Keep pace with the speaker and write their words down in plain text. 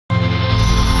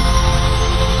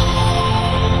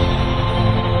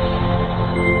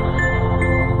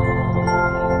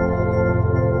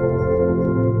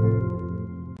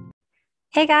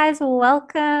Hey guys,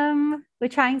 welcome. We're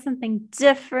trying something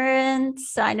different.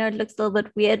 So I know it looks a little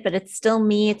bit weird, but it's still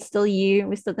me, it's still you.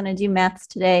 We're still going to do maths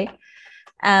today.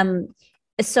 Um,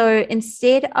 so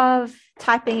instead of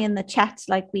typing in the chat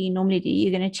like we normally do,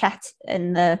 you're going to chat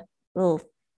in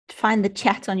find the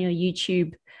chat on your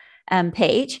YouTube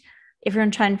page.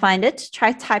 Everyone try and find it.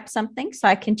 Try type something so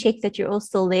I can check that you're all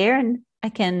still there and I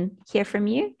can hear from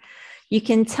you. You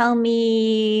can tell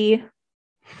me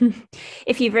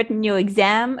if you've written your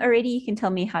exam already, you can tell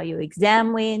me how your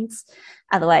exam went.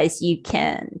 Otherwise, you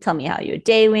can tell me how your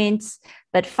day went,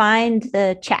 but find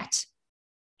the chat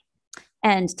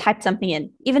and type something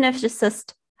in, even if it's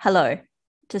just hello,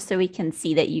 just so we can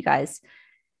see that you guys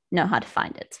know how to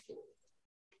find it.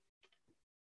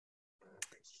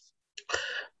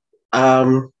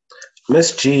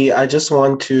 Miss G, I just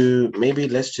want to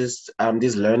let's just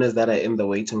these learners that are in the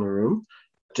waiting room,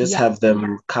 just have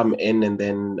them come in and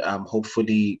then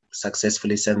hopefully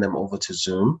successfully send them over to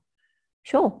Zoom.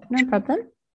 Sure, no problem.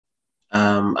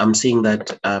 I'm seeing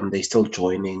that they're still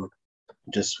joining,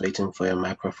 just waiting for your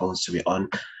microphones to be on.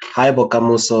 Hi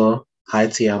Bokamuso, hi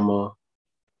Tiamo.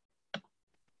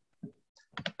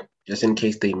 Just in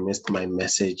case they missed my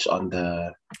message on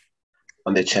the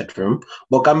chat room.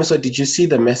 Bokamuso, did you see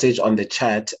the message on the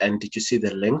chat and did you see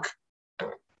the link?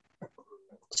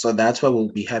 So that's why we'll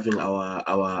be having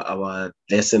our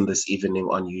lesson this evening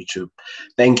on YouTube.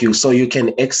 Thank you. So you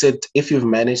can exit, if you've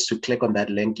managed to click on that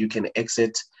link, you can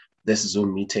exit this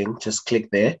Zoom meeting. Just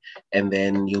click there and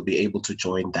then you'll be able to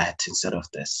join that instead of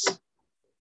this.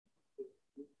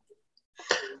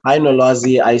 Hi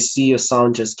Nolazi, I see your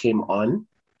sound just came on.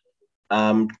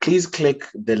 Please click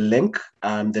the link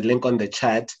on the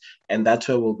chat, and that's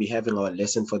where we'll be having our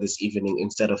lesson for this evening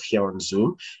instead of here on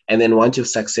Zoom. And then once you've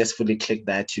successfully clicked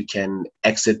that, you can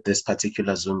exit this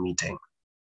particular Zoom meeting.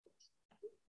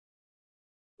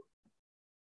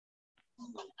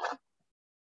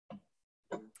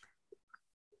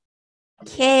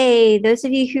 Okay, those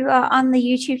of you who are on the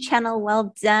YouTube channel,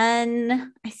 well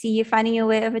done. I see you finding your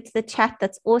way over to the chat.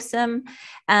 That's awesome.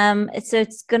 So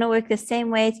it's going to work the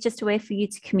same way. It's just a way for you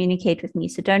to communicate with me.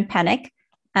 So don't panic.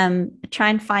 Try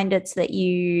and find it so that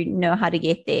you know how to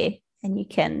get there and you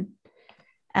can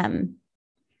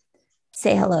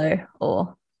say hello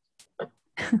or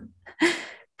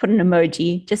put an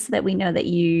emoji just so that we know that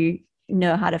you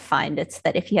know how to find it, so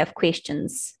that if you have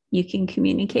questions, you can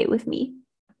communicate with me.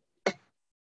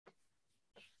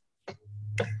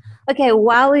 Okay,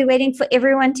 while we're waiting for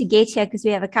everyone to get here, because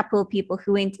we have a couple of people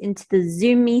who went into the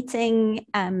Zoom meeting,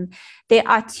 there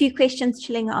are 2 questions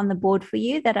chilling on the board for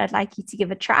you that I'd like you to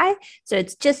give a try. So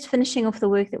it's just finishing off the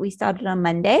work that we started on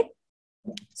Monday.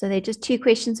 So they're just 2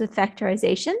 questions with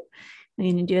factorization.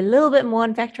 We're going to do a little bit more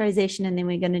on factorization, and then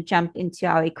we're going to jump into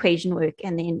our equation work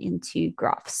and then into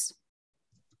graphs.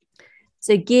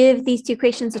 So give these 2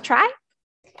 questions a try.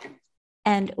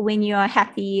 And when you are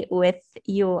happy with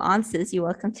your answers, you're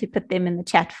welcome to put them in the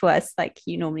chat for us like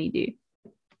you normally do.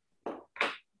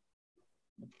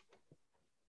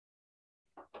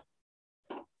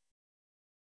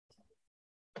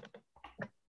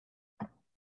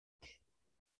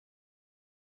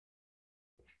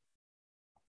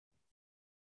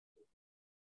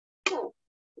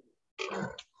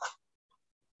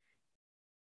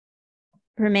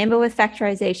 Remember, with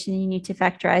factorization, you need to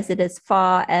factorize it as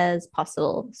far as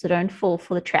possible. So don't fall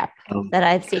for the trap that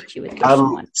I've set you with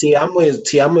question 1.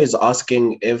 Tiamo is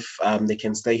asking if they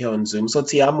can stay here on Zoom. So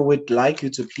Tiamo would like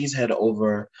you to please head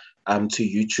over to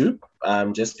YouTube,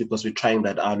 just because we're trying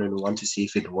that out and we want to see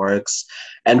if it works.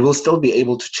 And we'll still be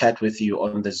able to chat with you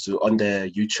on the Zoom, on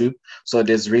the YouTube. So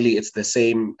it's the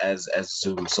same as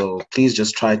Zoom. So please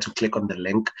just try to click on the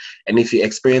link. And if you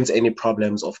experience any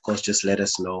problems, of course, just let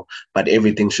us know. But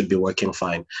everything should be working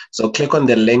fine. So click on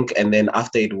the link, and then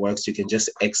after it works, you can just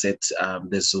exit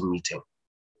the Zoom meeting.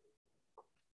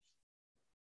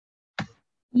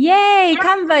 Yay,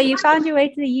 Canva, you found your way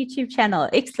to the YouTube channel.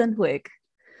 Excellent work.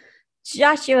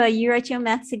 Joshua, you wrote your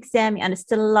maths exam, you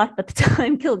understood a lot, but the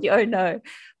time killed you. Oh no.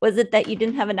 Was it that you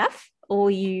didn't have enough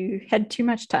or you had too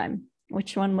much time?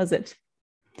 Which one was it?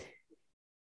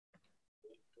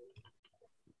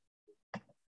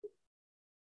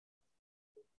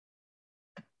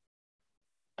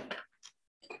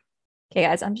 Okay,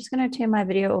 guys, I'm just going to turn my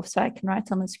video off so I can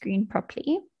write on the screen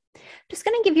properly. Just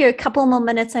going to give you a couple more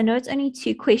minutes. I know it's only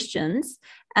 2 questions,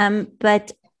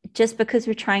 but just because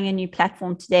we're trying a new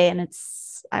platform today and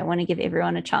I want to give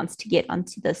everyone a chance to get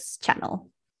onto this channel.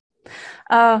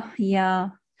 Oh, yeah.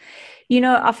 You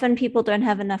know, often people don't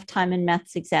have enough time in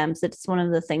maths exams. It's one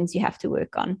of the things you have to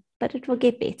work on, but it will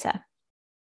get better.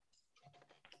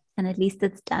 And at least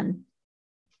it's done.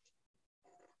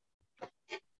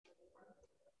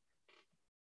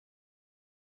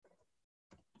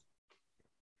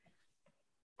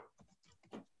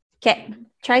 Okay,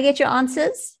 try get your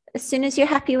answers. As soon as you're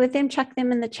happy with them, chuck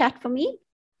them in the chat for me.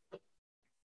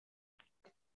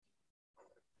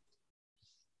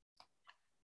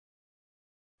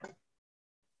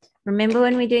 Remember,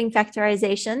 when we're doing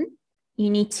factorization, you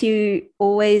need to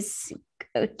always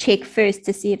check first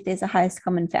to see if there's a highest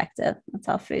common factor. That's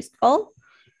our first goal.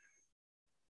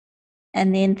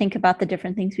 And then think about the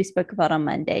different things we spoke about on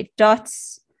Monday.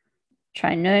 Dots,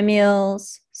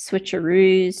 trinomials,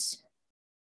 switcheroos,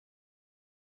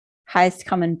 highest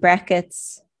common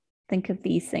brackets. Think of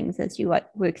these things as you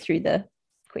work through the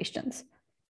questions.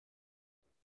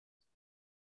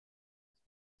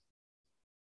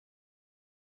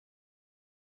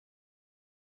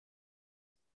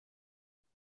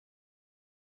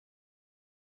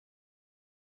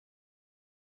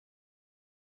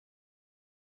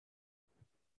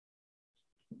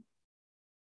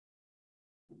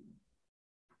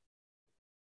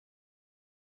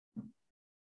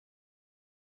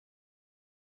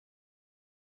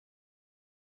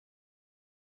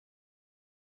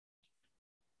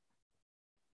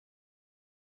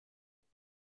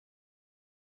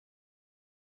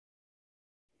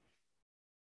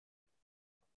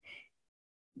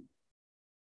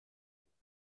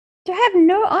 Do I have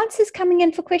no answers coming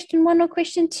in for question 1 or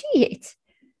question 2 yet?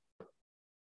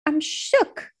 I'm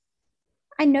shook.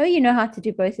 I know you know how to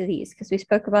do both of these because we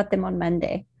spoke about them on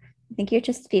Monday. I think you're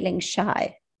just feeling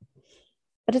shy.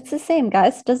 But it's the same,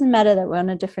 guys. It doesn't matter that we're on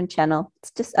a different channel.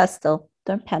 It's just us still.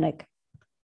 Don't panic.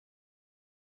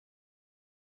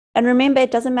 And remember,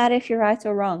 it doesn't matter if you're right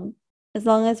or wrong. As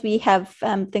long as we have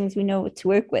things we know to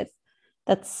work with,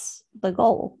 that's the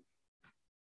goal.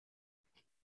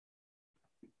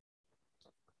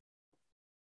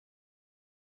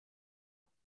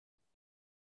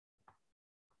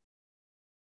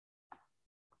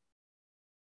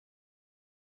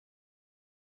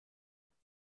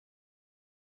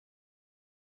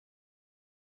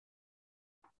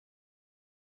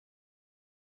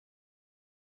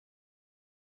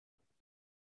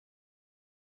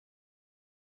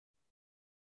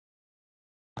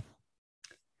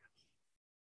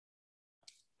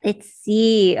 Let's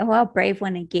see. Oh, our brave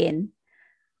one again.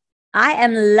 I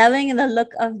am loving the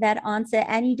look of that answer,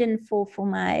 and you didn't fall for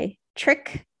my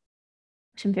trick,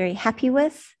 which I'm very happy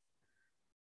with.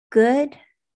 Good.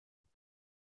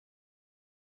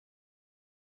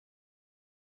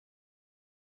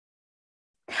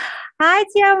 Hi,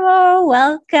 Tiamo.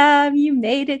 Welcome. You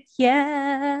made it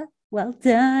here. Well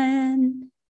done.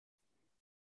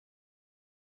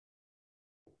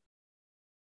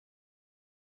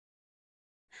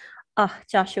 Oh,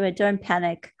 Joshua, don't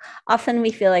panic. Often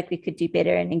we feel like we could do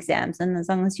better in exams, and as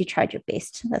long as you tried your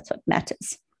best, that's what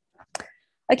matters.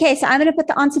 Okay, so I'm going to put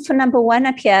the answer for number 1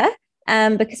 up here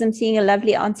because I'm seeing a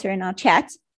lovely answer in our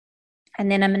chat. And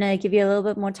then I'm going to give you a little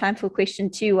bit more time for question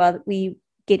 2 while we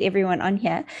get everyone on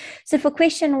here. So for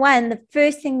question 1, the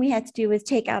first thing we had to do was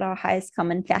take out our highest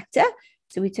common factor.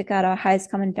 So we took out our highest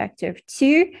common factor of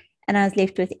 2, and I was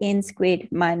left with n squared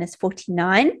minus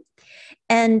 49.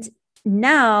 And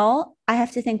now I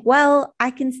have to think, well,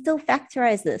 I can still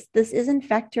factorize this. This isn't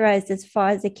factorized as far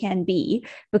as it can be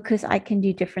because I can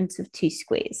do difference of 2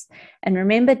 squares. And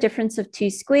remember, difference of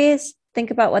 2 squares, think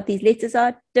about what these letters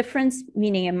are. Difference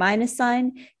meaning a minus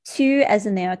sign, 2 as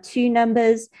in there are 2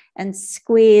 numbers, and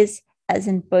squares as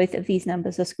in both of these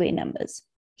numbers are square numbers.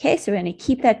 Okay, so we're going to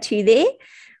keep that 2 there.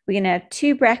 We're going to have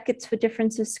 2 brackets for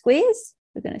difference of squares.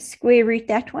 We're going to square root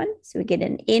that one. So we get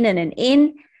an n and an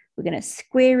n. We're going to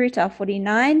square root our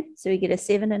 49. So we get a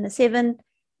 7 and a 7. And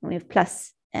we have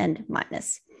plus and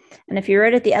minus. And if you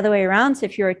wrote it the other way around, so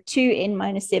if you're a 2n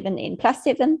minus 7, n plus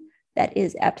 7, that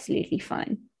is absolutely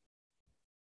fine.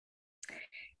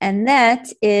 And that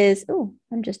is, oh,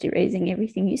 I'm just erasing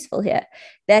everything useful here.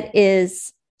 That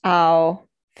is our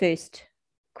first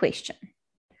question.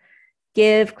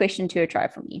 Give question 2 a try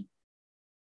for me.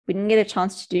 We didn't get a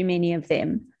chance to do many of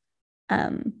them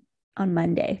on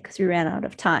Monday because we ran out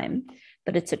of time,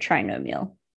 but it's a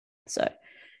trinomial. So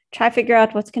try figure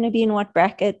out what's going to be in what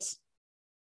bracket.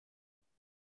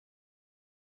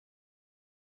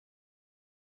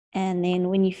 And then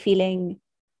when you're feeling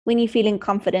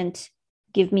confident,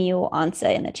 give me your answer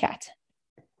in the chat.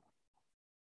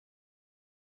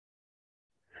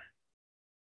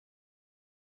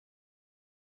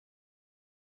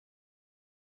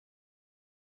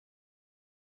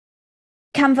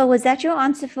 Canva, was that your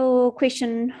answer for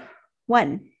question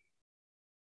 1?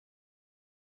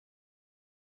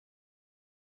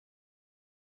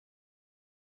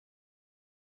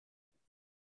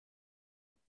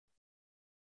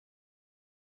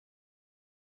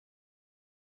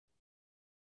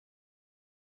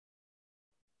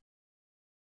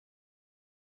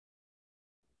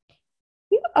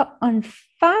 are on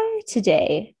fire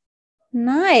today.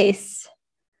 Nice.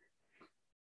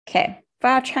 Okay, for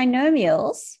our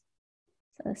trinomials,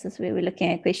 so this is where we're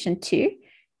looking at question 2,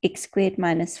 x squared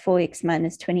minus 4x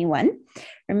minus 21.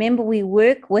 Remember, we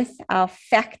work with our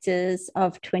factors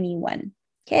of 21.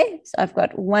 Okay, so I've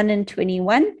got 1 and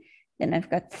 21, then I've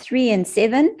got 3 and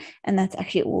 7, and that's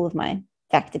actually all of my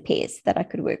factor pairs that I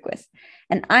could work with.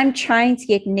 And I'm trying to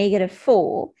get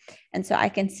 -4, and so I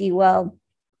can see, well,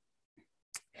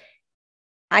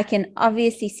 I can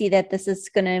obviously see that this is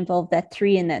going to involve that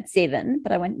 3 and that 7,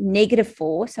 but I want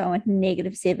 -4, so I want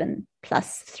 -7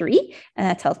 plus 3, and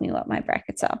that tells me what my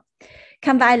brackets are.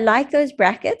 Canva, I like those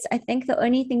brackets. I think the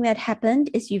only thing that happened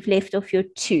is you've left off your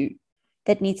 2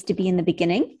 that needs to be in the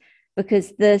beginning,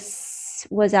 because this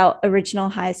was our original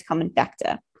highest common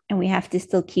factor, and we have to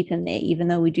still keep him there, even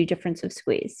though we do difference of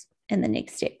squares in the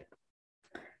next step.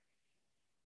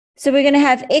 So we're going to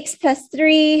have x plus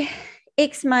 3,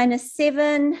 x minus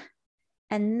 7,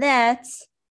 and that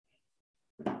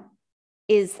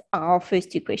is our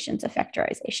first 2 questions of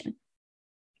factorization.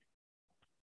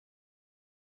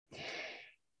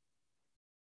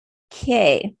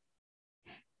 Okay,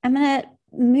 I'm going to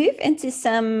move into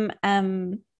some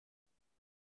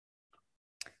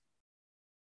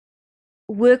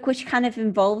work which kind of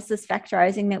involves this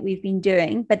factorizing that we've been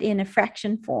doing, but in a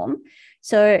fraction form.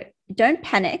 So don't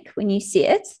panic when you see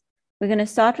it. We're going to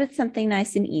start with something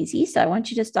nice and easy. So I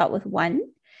want you to start with 1.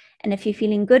 And if you're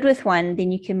feeling good with 1,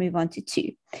 then you can move on to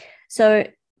 2. So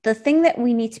the thing that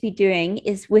we need to be doing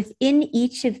is within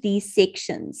each of these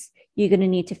sections, you're going to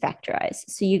need to factorize.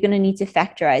 So you're going to need to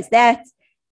factorize that.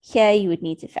 Here you would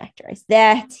need to factorize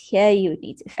that. Here you would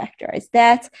need to factorize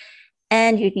that.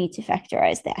 And you'd need to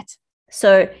factorize that.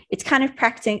 So it's kind of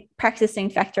practicing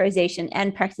factorization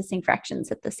and practicing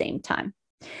fractions at the same time.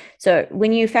 So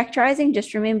when you're factorizing,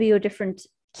 just remember your different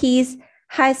keys: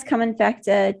 highest common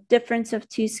factor, difference of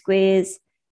 2 squares,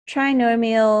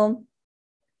 trinomial,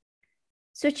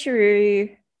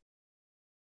 switcheroo,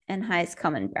 and highest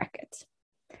common bracket.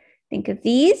 Think of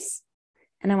these,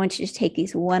 and I want you to take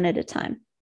these one at a time.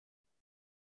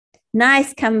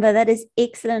 Nice, Canva. That is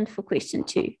excellent for question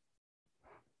 2.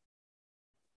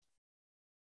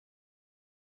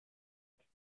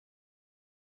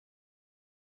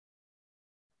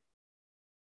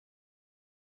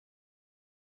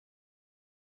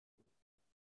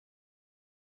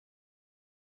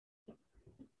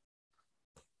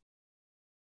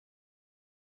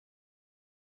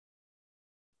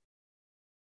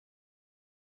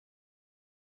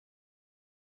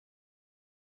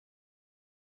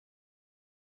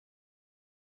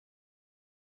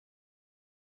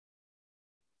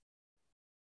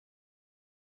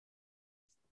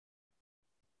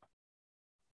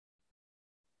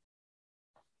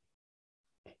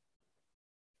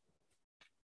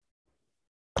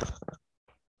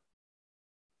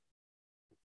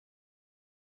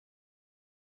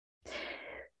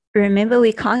 Remember,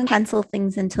 we can't cancel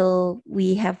things until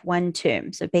we have one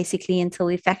term. So basically, until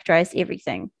we factorize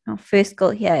everything. Our first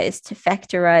goal here is to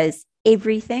factorize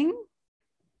everything.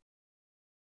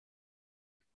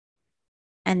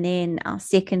 And then our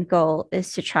second goal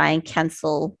is to try and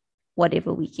cancel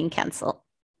whatever we can cancel.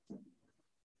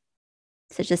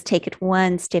 So just take it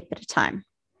one step at a time.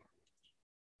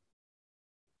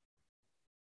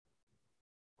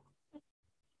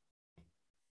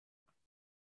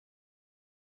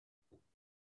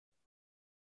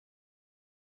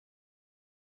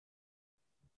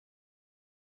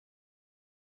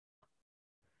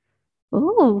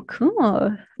 Oh,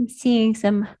 cool. I'm seeing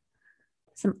some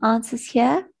answers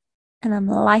here, and I'm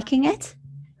liking it.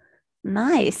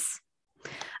 Nice.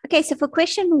 Okay, so for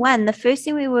question 1, the first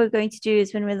thing we were going to do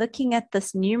is when we're looking at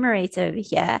this numerator over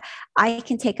here, I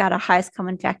can take out a highest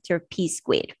common factor of p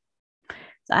squared.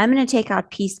 So I'm going to take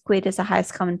out p squared as a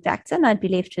highest common factor, and I'd be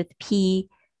left with p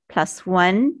plus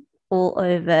 1 all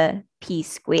over p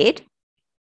squared.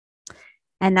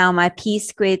 And now my p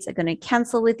squareds are going to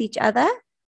cancel with each other.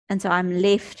 And so I'm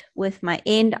left with my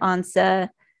end answer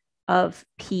of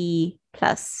p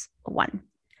plus 1.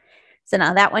 So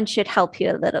now that one should help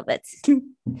you a little bit.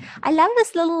 I love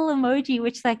this little emoji,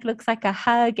 which like looks like a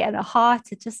hug and a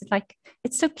heart. It's just like,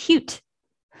 it's so cute.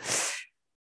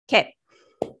 Okay,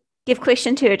 give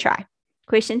question 2 a try.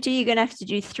 Question 2, you're going to have to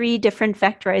do 3 different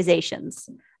factorizations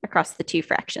across the 2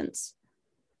 fractions.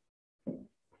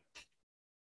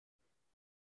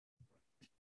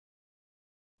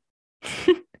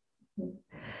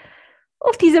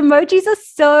 Oh, these emojis are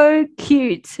so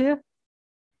cute.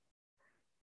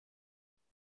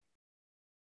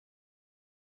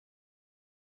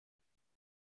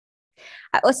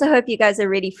 I also hope you guys are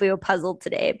ready for your puzzle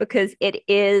today because it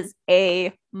is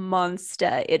a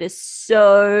monster. It is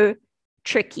so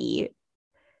tricky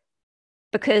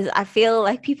because I feel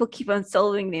like people keep on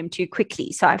solving them too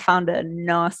quickly. So I found a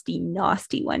nasty,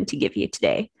 nasty one to give you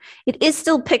today. It is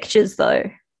still pictures though.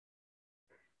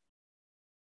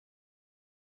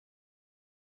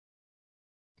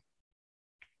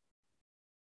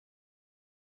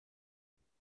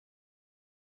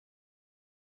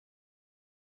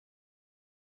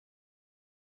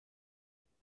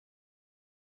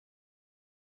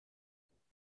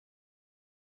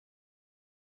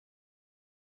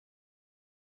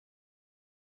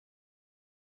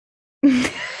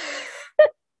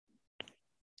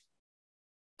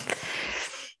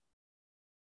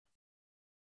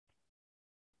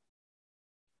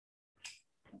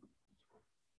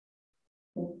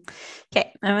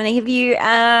 Okay, I'm going to give you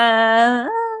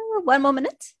 1 more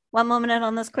minute. 1 more minute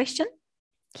on this question.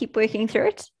 Keep working through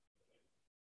it.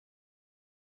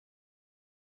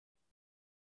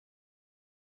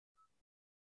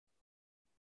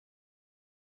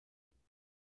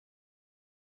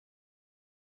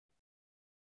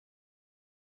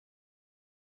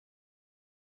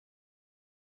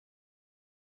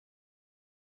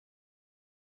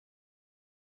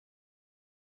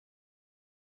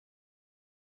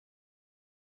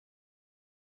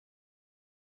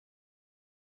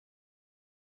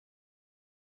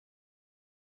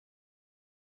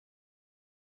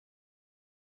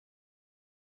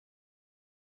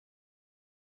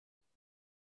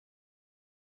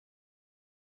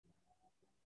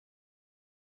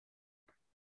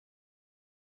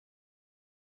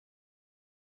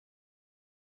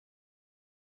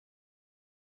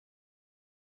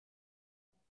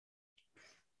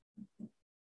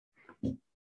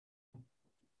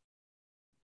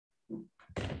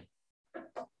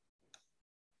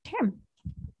 Okay.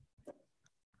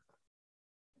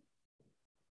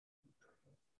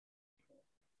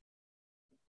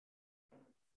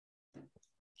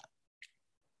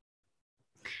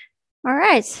 All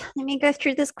right, let me go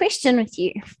through this question with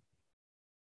you.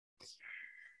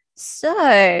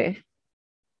 So,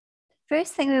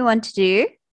 first thing we want to do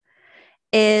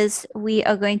is we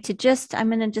are going to I'm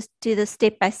going to just do this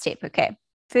step by step. Okay.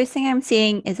 First thing I'm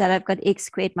seeing is that I've got x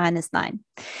squared minus 9.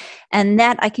 And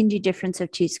that I can do difference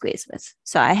of two squares with.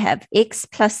 So I have x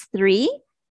plus 3,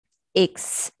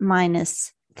 x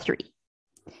minus 3.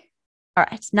 All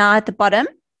right. Now at the bottom,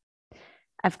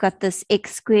 I've got this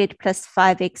x squared plus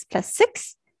 5x plus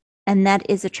 6. And that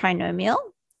is a trinomial.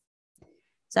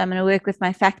 So I'm going to work with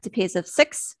my factor pairs of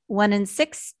 6, 1 and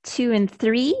 6, 2 and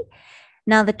 3.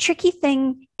 Now, the tricky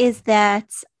thing is that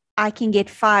I can get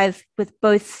 5 with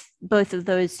both of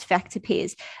those factor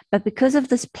pairs. But because of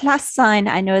this plus sign,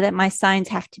 I know that my signs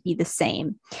have to be the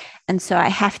same. And so I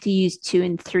have to use 2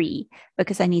 and 3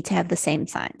 because I need to have the same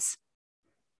signs.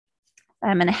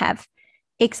 I'm going to have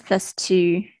x plus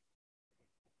 2,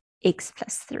 x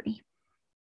plus 3.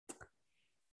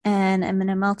 And I'm going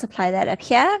to multiply that up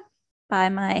here by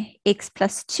my x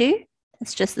plus 2.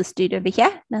 That's just this dude over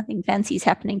here. Nothing fancy is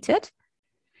happening to it.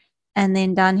 And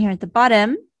then down here at the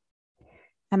bottom,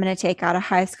 I'm going to take out a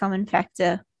highest common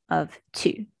factor of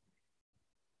 2.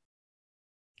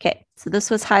 Okay, so this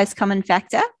was highest common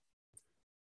factor.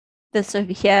 This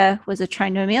over here was a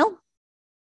trinomial.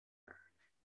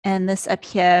 And this up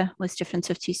here was difference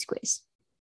of two squares.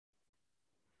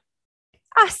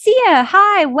 Sia,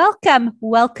 hi, welcome.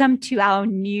 Welcome to our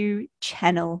new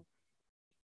channel.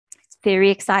 It's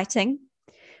very exciting.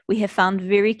 We have found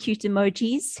very cute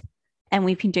emojis. And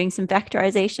we've been doing some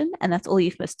factorization, and that's all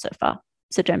you've missed so far.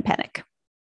 So don't panic.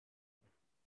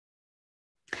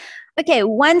 Okay,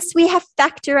 once we have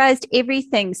factorized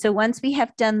everything, so once we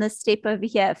have done this step over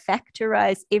here,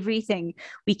 factorize everything,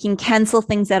 we can cancel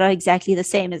things that are exactly the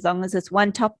same as long as it's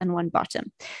one top and one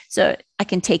bottom. So I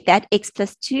can take that x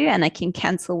plus 2 and I can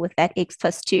cancel with that x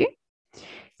plus 2.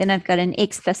 Then I've got an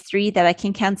x plus 3 that I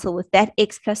can cancel with that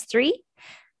x plus 3.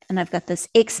 And I've got this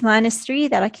x minus 3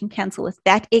 that I can cancel with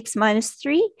that x minus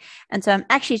 3. And so I'm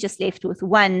actually just left with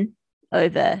 1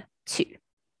 over 2.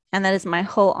 And that is my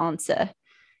whole answer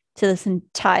to this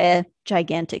entire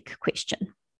gigantic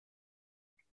question.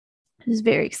 It is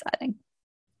very exciting.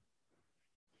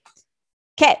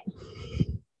 Okay,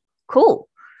 cool.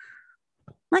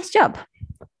 Nice job.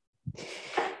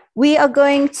 We are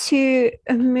going to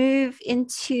move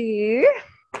into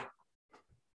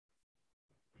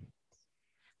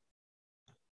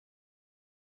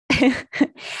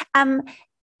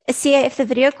Sia, if the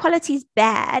video quality is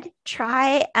bad,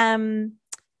 try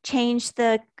change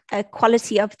the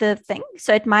quality of the thing.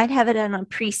 So it might have it on a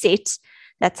preset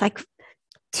that's like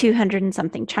 200 and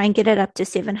something. Try and get it up to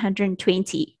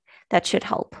 720. That should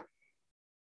help.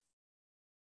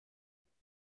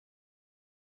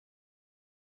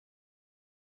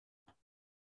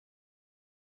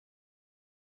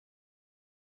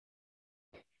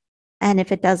 And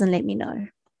if it doesn't, let me know.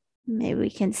 Maybe we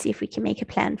can see if we can make a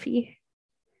plan for you.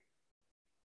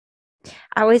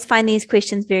 I always find these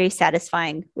questions very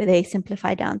satisfying where they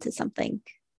simplify down to something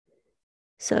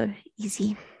so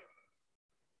easy.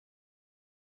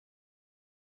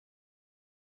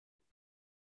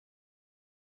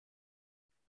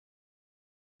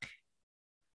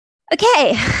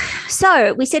 Okay,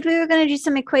 so we said we were going to do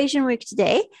some equation work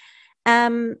today.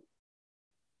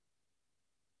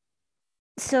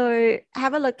 So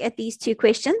have a look at these two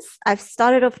questions. I've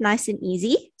started off nice and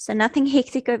easy, so nothing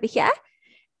hectic over here.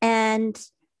 And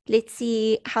let's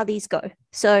see how these go.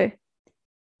 So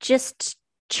just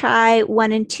try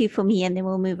 1 and 2 for me, and then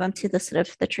we'll move on to the sort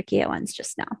of the trickier ones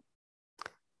just now.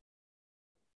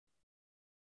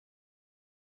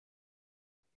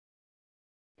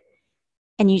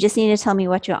 And you just need to tell me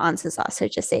what your answers are. So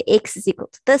just say x is equal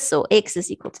to this or x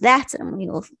is equal to that, and we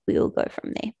will go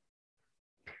from there.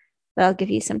 But I'll give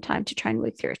you some time to try and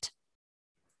work through it.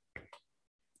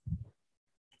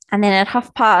 And then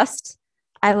at past,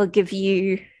 I will give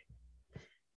you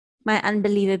my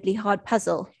unbelievably hard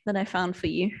puzzle that I found for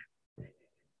you,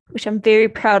 which I'm very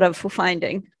proud of for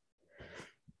finding.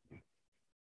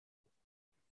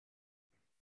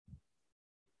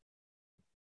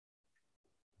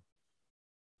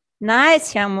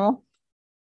 Nice, Yamo.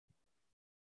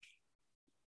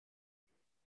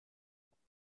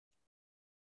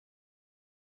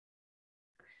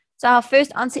 So our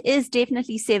first answer is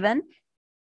definitely 7.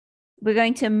 We're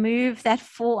going to move that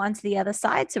 4 onto the other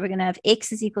side. So we're going to have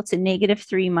x is equal to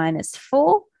 -3 minus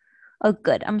 4. Oh,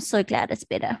 good. I'm so glad it's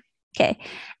better. Okay.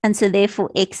 And so therefore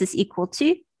x is equal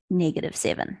to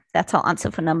 -7. That's our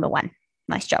answer for number 1.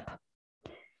 Nice job.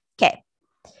 Okay.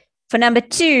 For number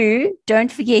 2,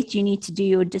 don't forget you need to do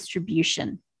your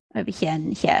distribution over here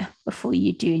and here before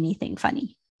you do anything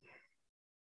funny.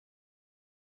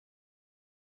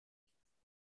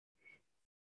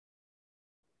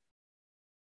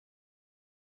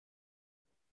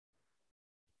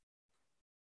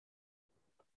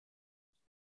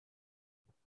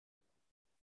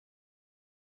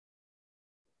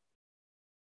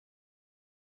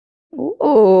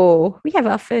 Oh, we have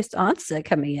our first answer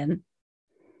coming in.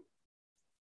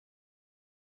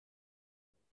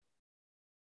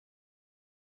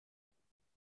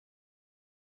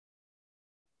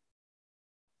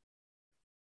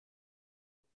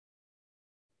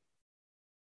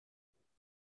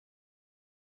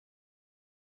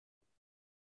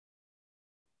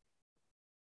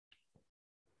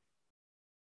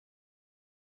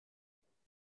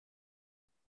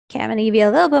 Okay, I'm going to give you a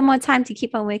little bit more time to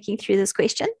keep on working through this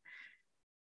question.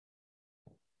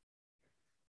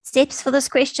 Steps for this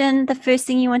question, the first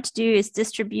thing you want to do is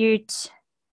distribute.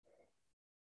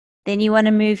 Then you want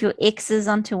to move your x's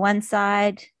onto one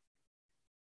side.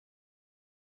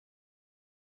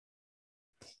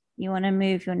 You want to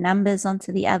move your numbers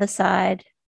onto the other side.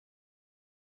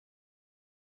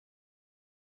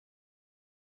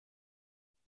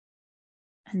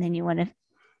 And then you want to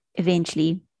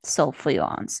eventually solve for your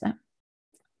answer.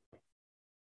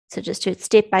 So just do it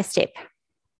step by step.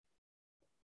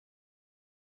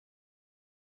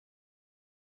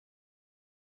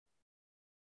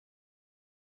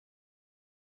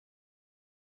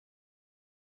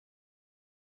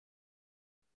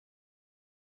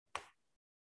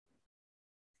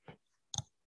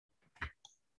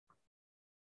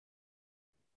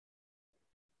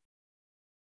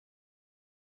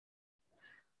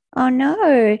 Oh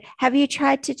no, have you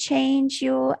tried to change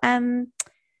your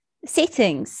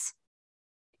settings?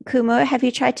 Kumo, have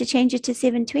you tried to change it to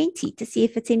 720 to see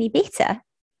if it's any better?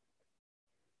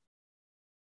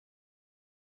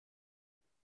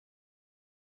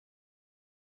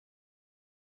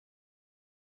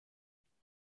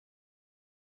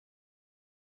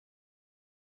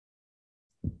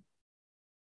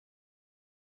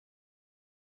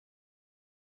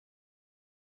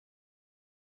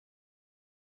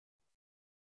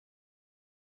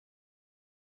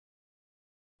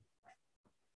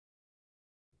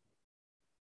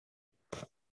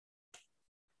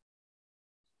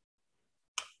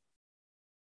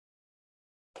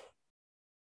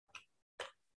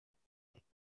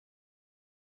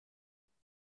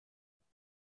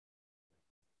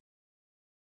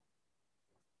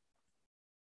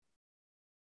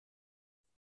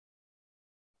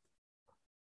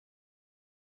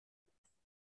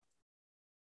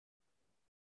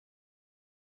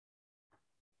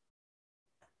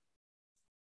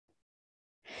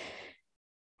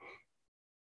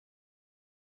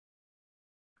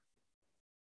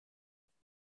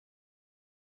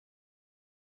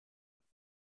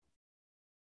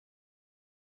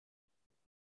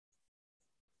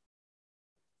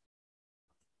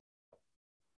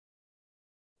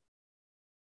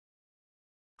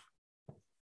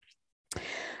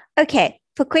 Okay,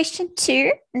 for question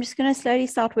 2, I'm just going to slowly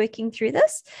start working through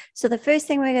this. So the first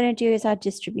thing we're going to do is our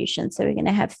distribution. So we're going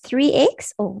to have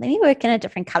 3x. Oh, let me work in a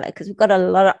different color because we've got a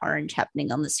lot of orange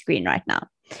happening on the screen right now.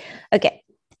 Okay,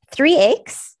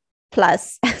 3x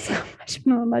plus,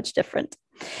 much different.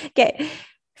 Okay,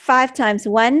 5 times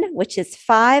 1, which is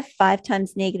 5. 5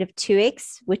 times negative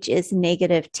 2x, which is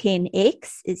negative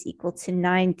 10x, is equal to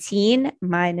 19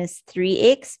 minus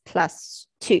 3x plus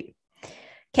 2.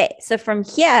 Okay, so from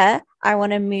here, I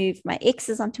want to move my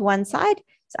x's onto one side.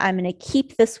 So I'm going to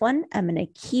keep this one, I'm going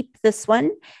to keep this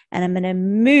one, and I'm going to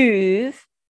move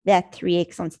that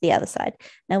 3x onto the other side.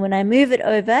 Now, when I move it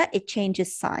over, it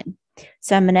changes sign.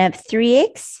 So I'm going to have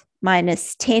 3x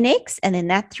minus 10x, and then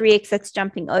that 3x that's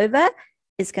jumping over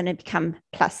is going to become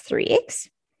plus 3x.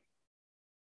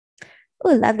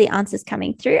 Oh, lovely answers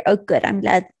coming through. Oh, good. I'm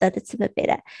glad that it's a bit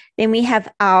better. Then we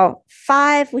have our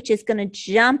 5, which is going to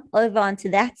jump over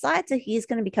onto that side. So he's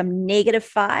going to become negative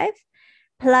 5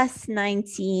 plus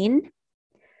 19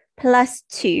 plus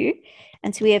 2.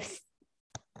 And so we have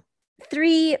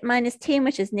 3 minus 10,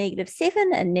 which is negative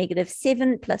 7, and negative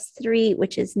 7 plus 3,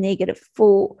 which is negative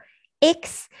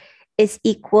 4x, is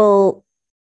equal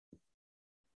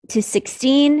to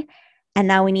 16. And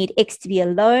now we need x to be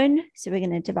alone. So we're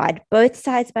going to divide both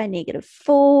sides by negative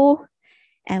 4.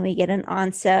 And we get an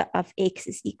answer of x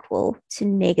is equal to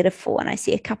negative 4. And I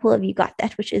see a couple of you got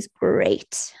that, which is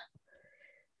great.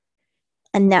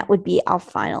 And that would be our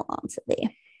final answer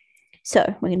there. So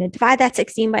we're going to divide that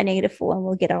 16 by negative 4, and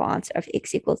we'll get our answer of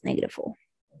x equals negative 4.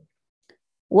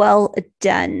 Well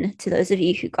done to those of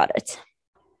you who got it.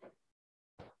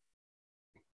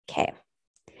 Okay.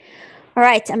 All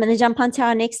right, I'm going to jump on to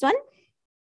our next one.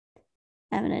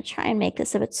 I'm going to try and make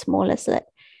this a bit smaller so that,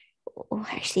 oh,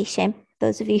 actually, shame.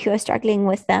 Those of you who are struggling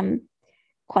with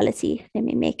quality, let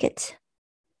me make it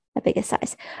a bigger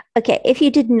size. Okay, if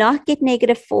you did not get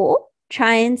negative 4,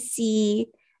 try and see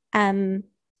where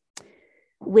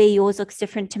yours looks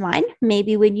different to mine.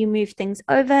 Maybe when you move things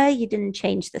over, you didn't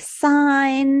change the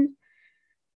sign.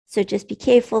 So just be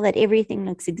careful that everything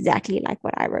looks exactly like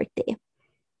what I wrote there.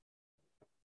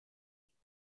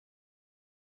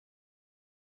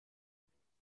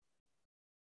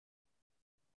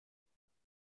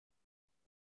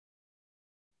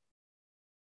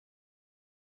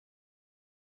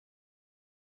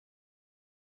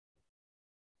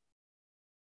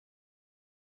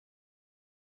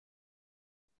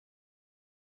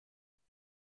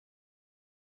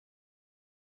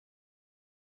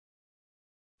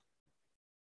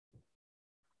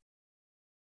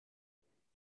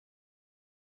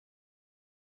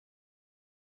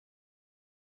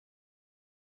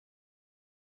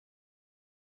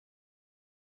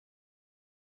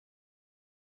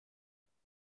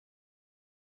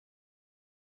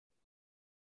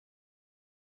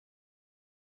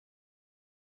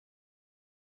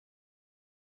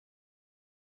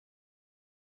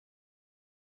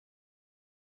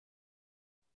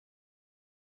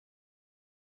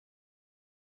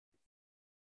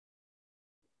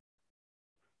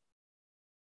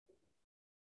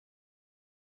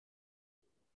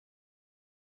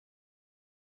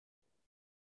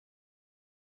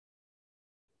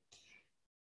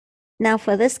 Now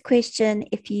for this question,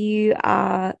 if you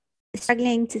are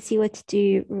struggling to see what to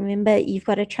do, remember you've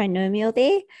got a trinomial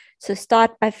there. So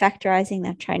start by factorizing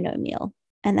that trinomial,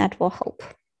 and that will help.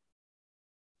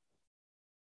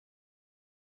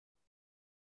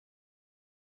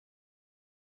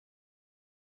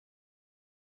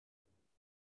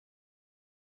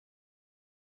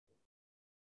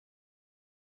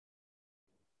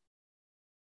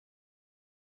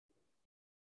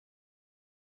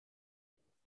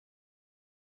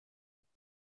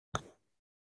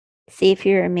 See if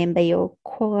you remember your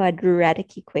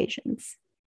quadratic equations.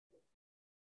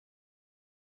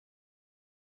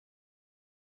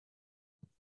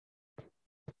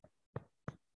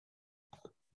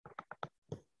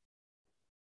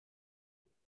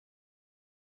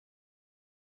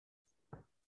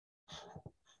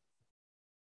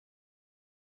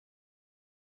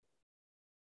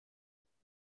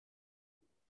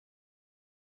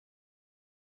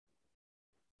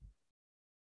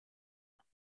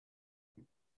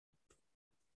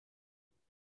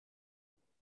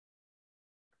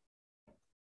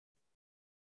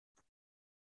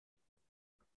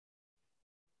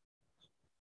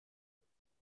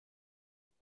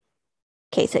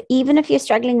 Okay, so even if you're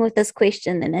struggling with this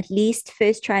question, then at least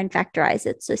first try and factorize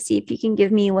it. So see if you can give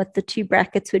me what the 2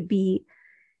 brackets would be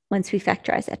once we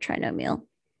factorize that trinomial.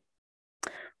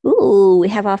 Ooh, we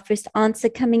have our first answer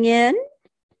coming in.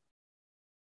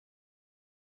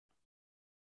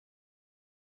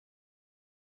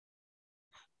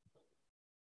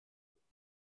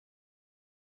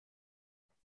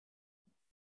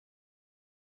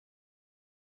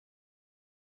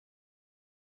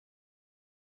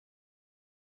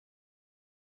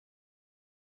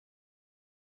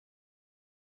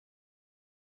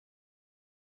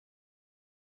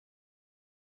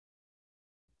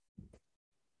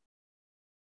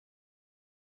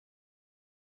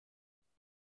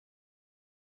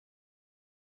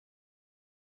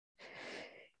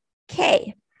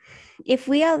 Okay, if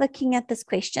we are looking at this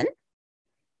question,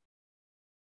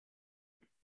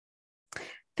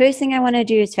 first thing I want to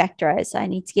do is factorize. So I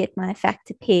need to get my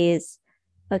factor pairs.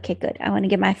 Okay, good. I want to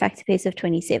get my factor pairs of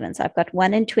 27. So I've got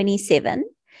 1 and 27.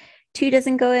 2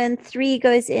 doesn't go in, 3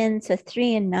 goes in. So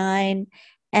 3 and 9.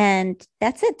 And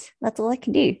that's it. That's all I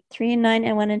can do. 3 and 9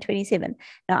 and 1 and 27.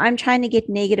 Now I'm trying to get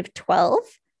negative 12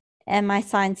 and my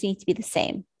signs need to be the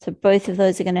same. So both of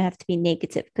those are going to have to be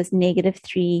negative because negative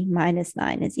 3 minus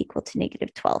 9 is equal to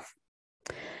negative 12.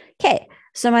 Okay,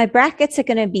 so my brackets are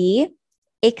going to be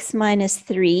x minus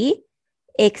 3,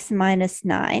 x minus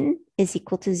 9 is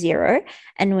equal to 0.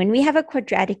 And when we have a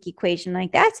quadratic equation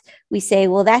like that, we say,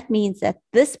 well, that means that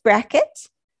this bracket,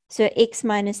 so x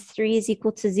minus 3 is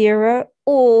equal to 0,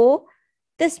 or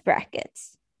this bracket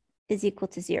is equal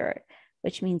to 0,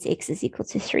 which means x is equal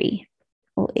to 3,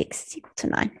 or x is equal to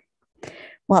 9.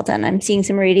 Well done. I'm seeing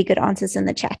some really good answers in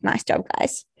the chat. Nice job,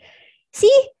 guys.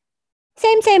 See?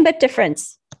 Same, but different.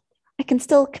 I can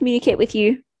still communicate with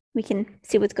you. We can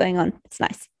see what's going on. It's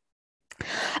nice.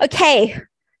 Okay,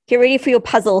 get ready for your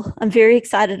puzzle. I'm very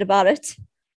excited about it.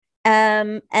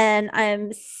 And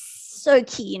I'm so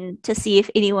keen to see if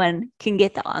anyone can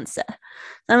get the answer. So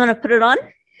I'm going to put it on.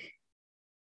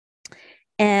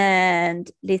 And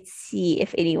let's see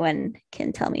if anyone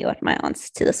can tell me what my answer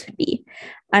to this would be.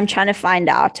 I'm trying to find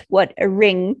out what a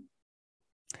ring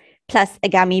plus a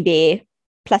gummy bear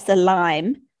plus a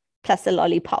lime plus a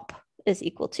lollipop is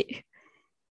equal to.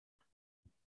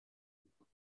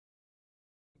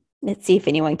 Let's see if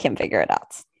anyone can figure it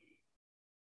out.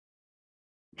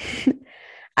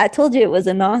 I told you it was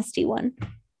a nasty one.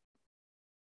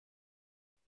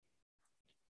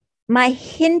 My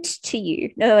hint to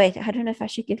you. No, wait, I don't know if I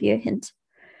should give you a hint.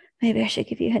 Maybe I should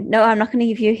give you a hint. No, I'm not going to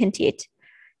give you a hint yet.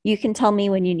 You can tell me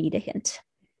when you need a hint.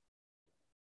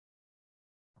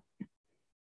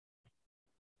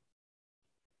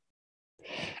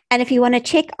 And if you want to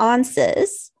check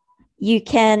answers, you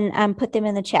can put them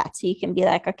in the chat. So you can be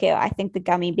like, okay, I think the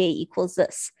gummy bear equals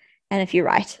this. And if you're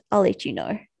right, I'll let you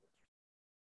know.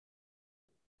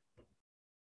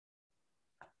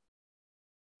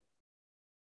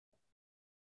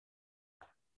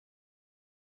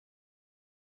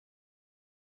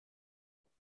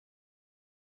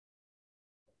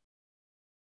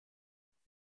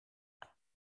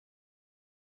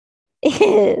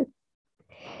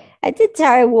 I did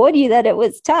try to warn you that it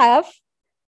was tough.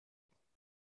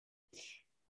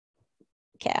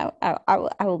 Okay, I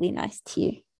will be nice to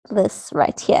you. This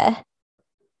right here,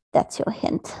 that's your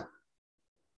hint.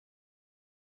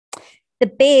 The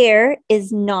bear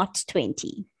is not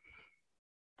 20.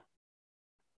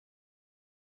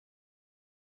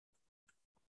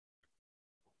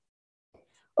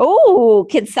 Oh,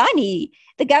 Kinsani,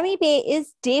 the gummy bear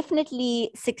is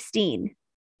definitely 16.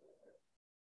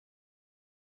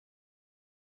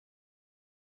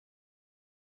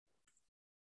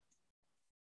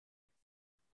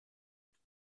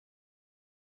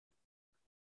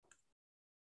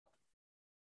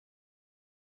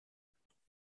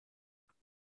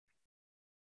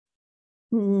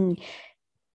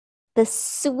 The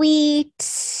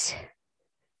sweet,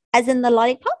 as in the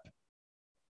lollipop,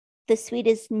 the sweet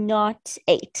is not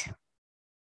 8.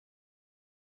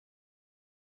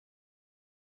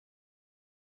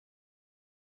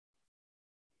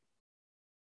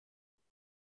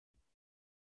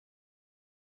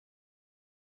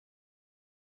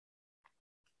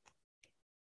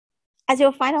 As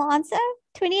your final answer,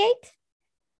 28?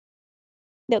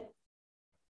 Nope.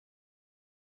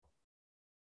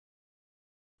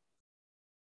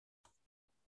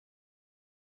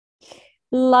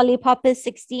 Lollipop is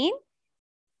 16.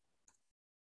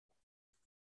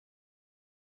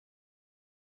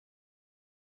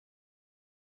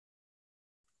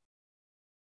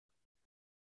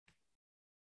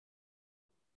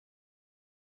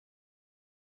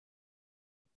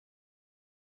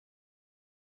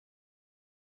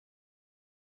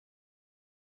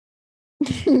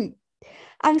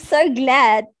 I'm so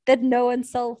glad that no one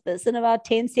solved this in about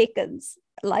 10 seconds,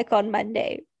 like on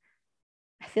Monday.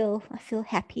 I feel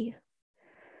happy.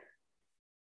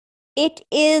 It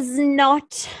is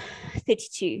not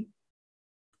 32.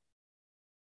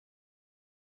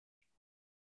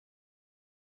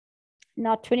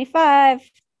 Not 25.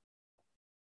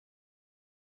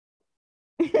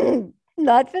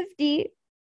 Not 50.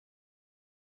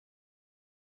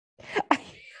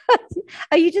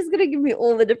 Are you just going to give me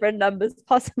all the different numbers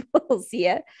possible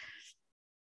here?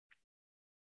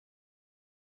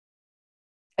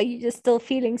 Are you just still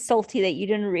feeling salty that you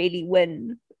didn't really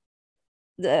win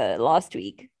the last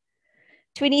week?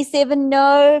 27,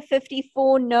 no.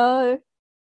 54, no.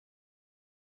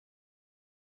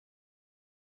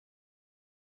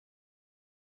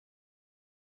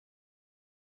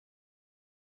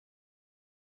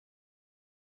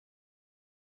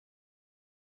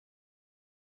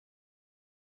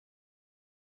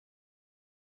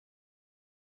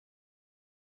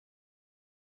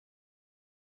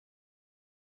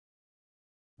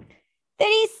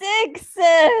 36.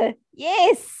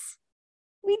 Yes,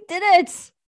 we did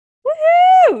it.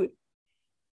 Woohoo!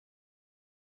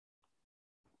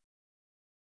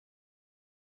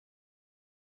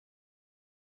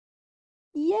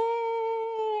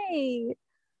 Yay!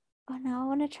 Oh, now I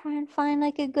want to try and find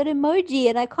like a good emoji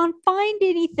and I can't find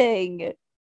anything.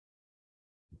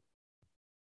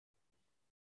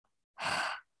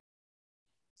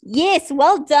 Yes,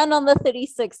 well done on the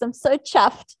 36. I'm so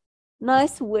chuffed.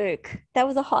 Nice work. That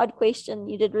was a hard question.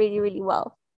 You did really, really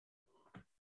well.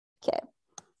 Okay.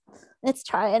 Let's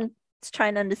try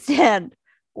and understand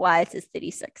why it is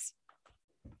 36.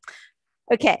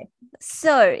 Okay.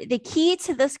 So the key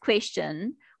to this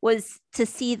question was to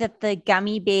see that the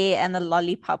gummy bear and the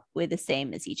lollipop were the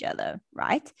same as each other,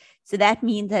 right? So that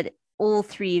means that all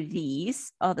three of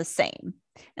these are the same.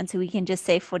 And so we can just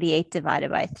say 48 divided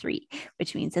by 3,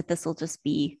 which means that this will just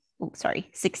be,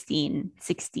 16,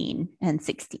 16, and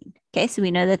 16. Okay, so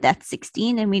we know that that's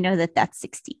 16 and we know that that's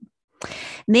 16.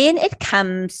 Then it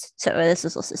comes, so this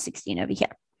is also 16 over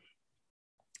here.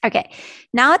 Okay,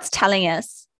 now it's telling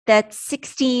us that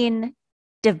 16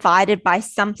 divided by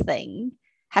something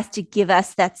has to give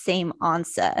us that same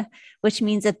answer, which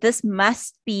means that this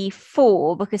must be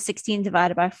 4 because 16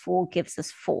 divided by 4 gives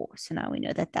us 4. So now we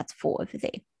know that that's 4 over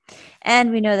there. And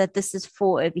we know that this is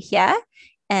 4 over here.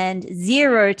 And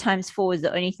 0 times 4 is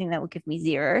the only thing that will give me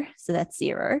 0. So that's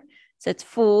 0. So it's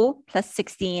 4 plus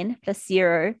 16 plus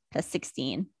 0 plus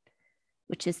 16,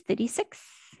 which is 36.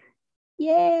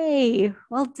 Yay.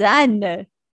 Well done.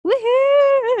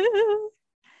 Woohoo.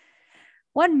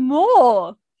 One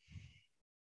more.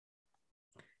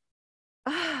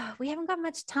 Oh, we haven't got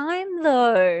much time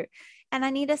though. And I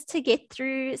need us to get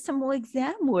through some more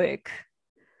exam work.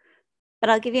 But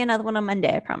I'll give you another one on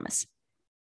Monday, I promise.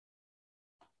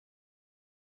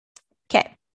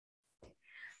 Okay.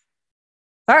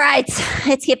 All right,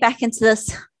 let's get back into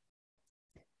this.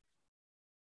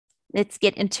 Let's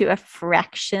get into a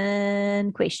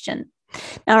fraction question.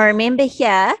 Now, remember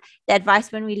here, the advice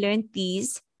when we learned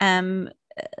these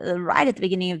right at the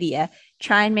beginning of the year,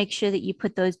 try and make sure that you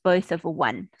put those both over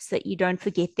 1 so that you don't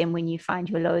forget them when you find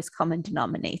your lowest common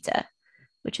denominator,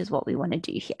 which is what we want to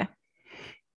do here.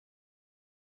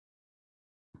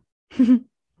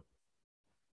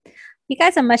 You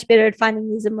guys are much better at finding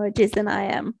these emojis than I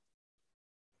am.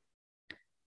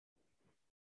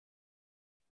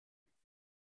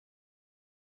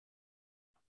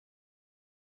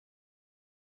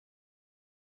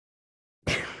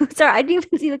 Sorry, I didn't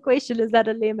even see the question. Is that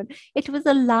a lemon? It was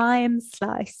a lime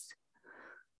slice.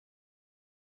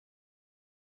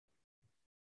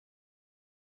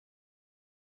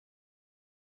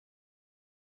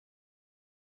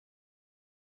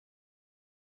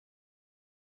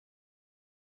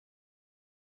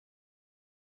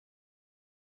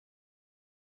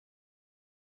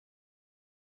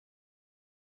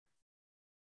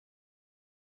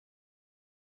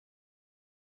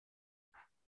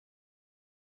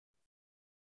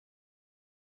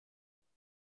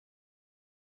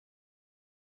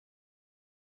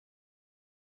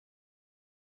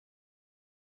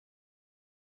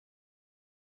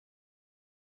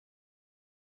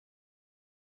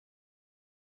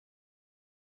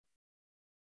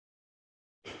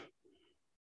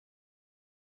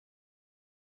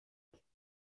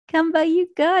 Kamba, you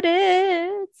got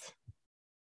it.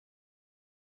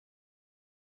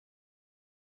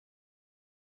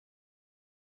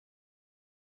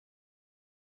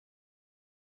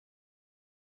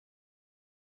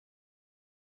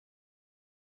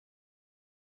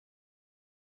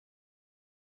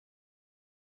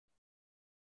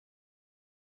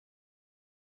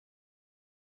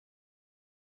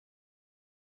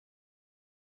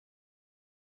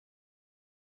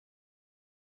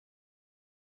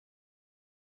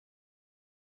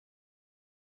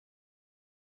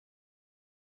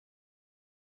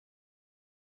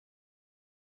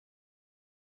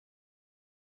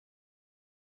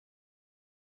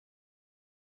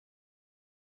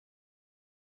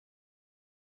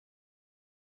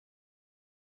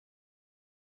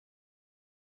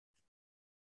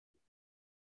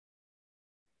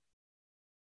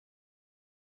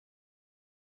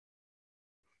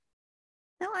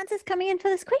 No answers coming in for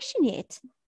this question yet.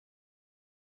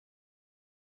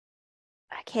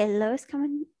 Okay, lowest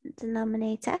common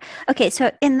denominator. Okay,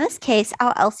 so in this case,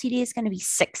 our LCD is going to be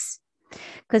 6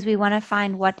 because we want to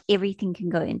find what everything can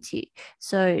go into.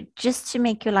 So just to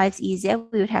make your lives easier,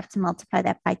 we would have to multiply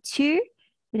that by 2.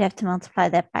 We'd have to multiply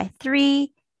that by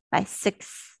 3, by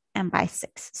 6, and by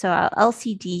 6. So our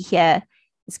LCD here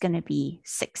is going to be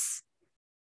 6.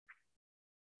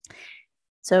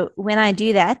 So when I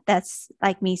do that, that's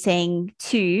like me saying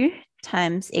 2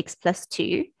 times x plus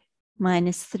 2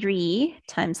 minus 3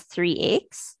 times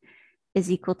 3x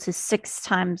is equal to 6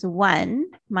 times 1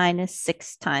 minus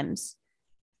 6 times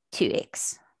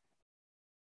 2x.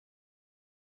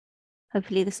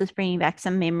 Hopefully this is bringing back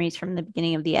some memories from the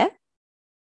beginning of the year.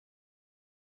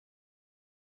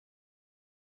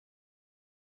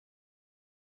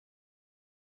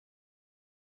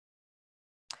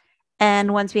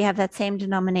 And once we have that same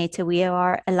denominator, we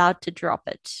are allowed to drop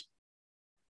it.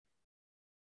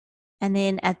 And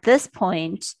then at this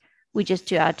point, we just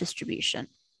do our distribution.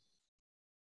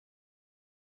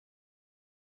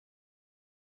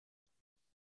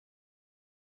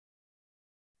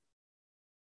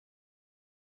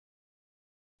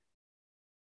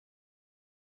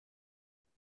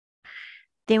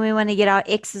 Then we want to get our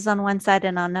x's on one side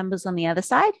and our numbers on the other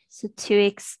side. So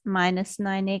 2x minus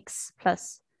 9x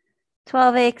plus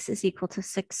 12x is equal to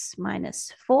 6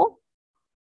 minus 4.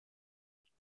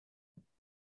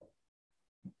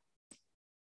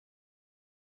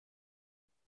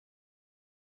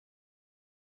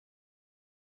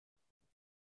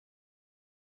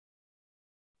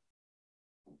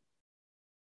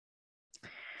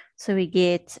 So we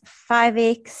get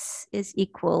 5x is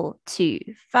equal to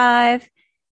 5.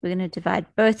 We're going to divide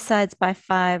both sides by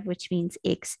 5, which means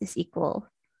x is equal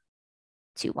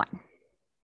to 1.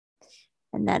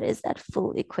 And that is that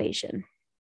full equation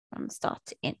from start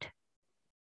to end.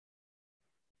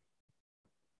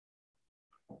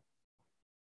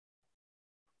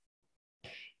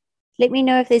 Let me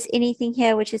know if there's anything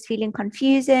here which is feeling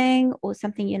confusing or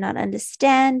something you're not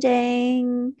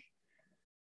understanding,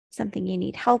 something you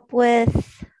need help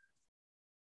with.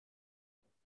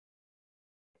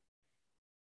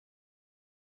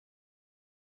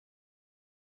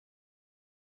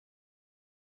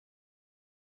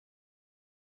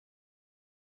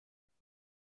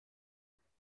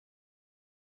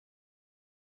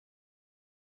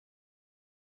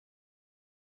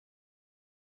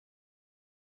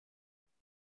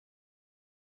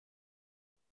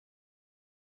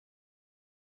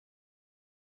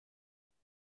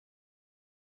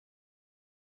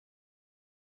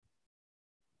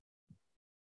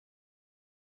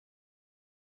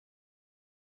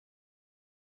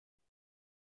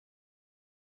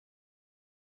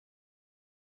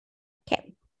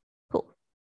 Okay, cool.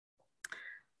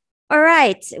 All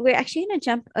right, we're actually going to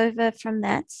jump over from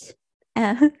that.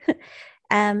 And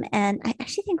I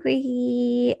actually think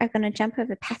we are going to jump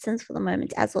over patterns for the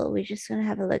moment as well. We're just going to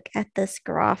have a look at this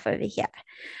graph over here.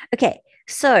 Okay,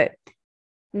 so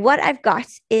what I've got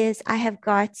is I have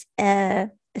got a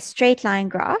straight line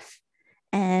graph.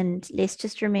 And let's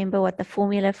just remember what the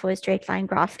formula for a straight line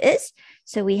graph is.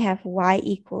 So we have y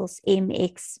equals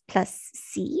mx plus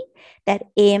c. That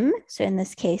m, so in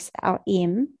this case, our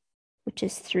m, which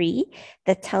is 3,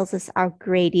 that tells us our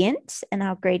gradient, and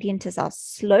our gradient is our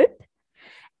slope.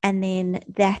 And then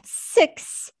that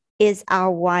 6 is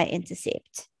our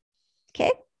y-intercept.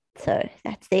 Okay, so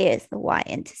that's there is the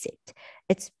y-intercept.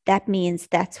 That means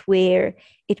that's where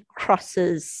it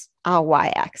crosses our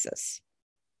y-axis.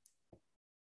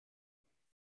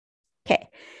 Okay,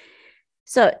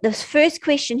 so this first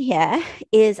question here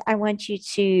is I want you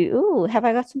to, have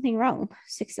I got something wrong?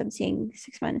 6, I'm seeing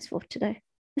 6 minus 4 today.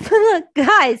 Look,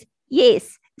 guys,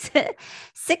 yes,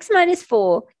 6 minus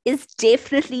 4 is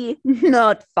definitely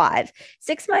not 5.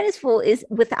 6 minus 4 is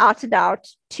without a doubt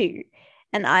 2.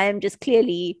 And I am just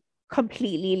clearly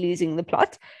completely losing the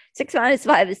plot. 6 minus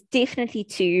 5 is definitely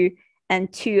 2.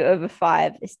 And 2 over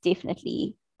 5 is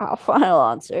definitely our final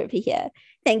answer over here.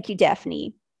 Thank you,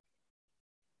 Daphne.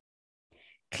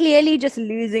 Clearly just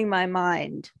losing my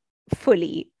mind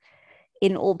fully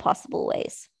in all possible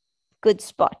ways. Good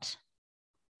spot.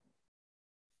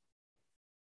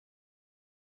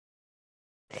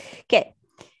 Okay,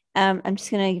 I'm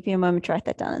just going to give you a moment to write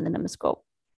that down and then I'm going to scroll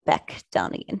back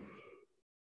down again.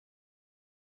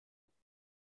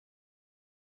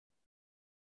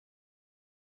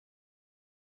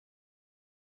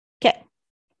 Okay.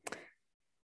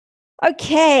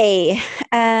 Okay.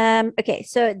 Okay,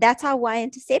 so that's our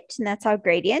y-intercept and that's our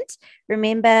gradient.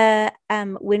 Remember,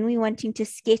 when we're wanting to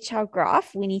sketch our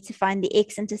graph, we need to find the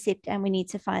x-intercept and we need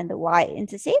to find the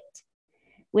y-intercept.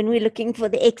 When we're looking for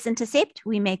the x-intercept,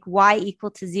 we make y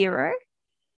equal to 0.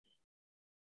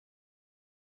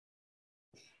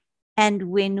 And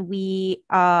when we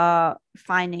are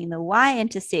finding the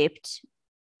y-intercept,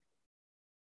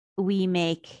 we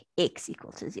make x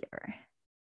equal to 0.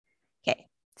 Okay,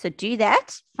 so do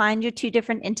that. Find your 2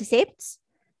 different intercepts,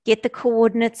 get the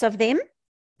coordinates of them,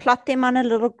 plot them on a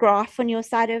little graph on your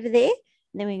side over there,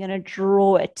 Then we're going to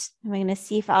draw it. And we're going to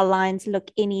see if our lines look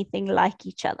anything like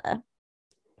each other.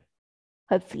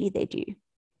 Hopefully they do.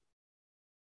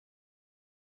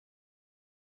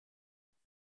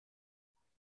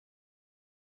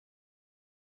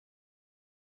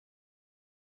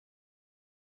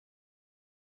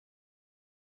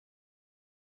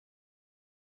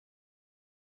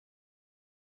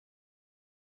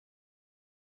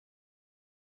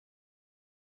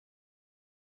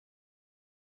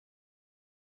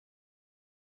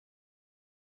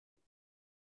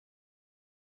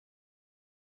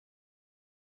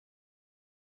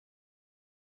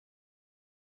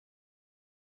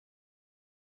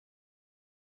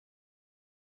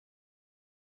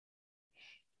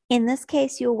 In this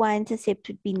case, your y-intercept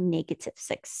would be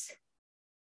 -6.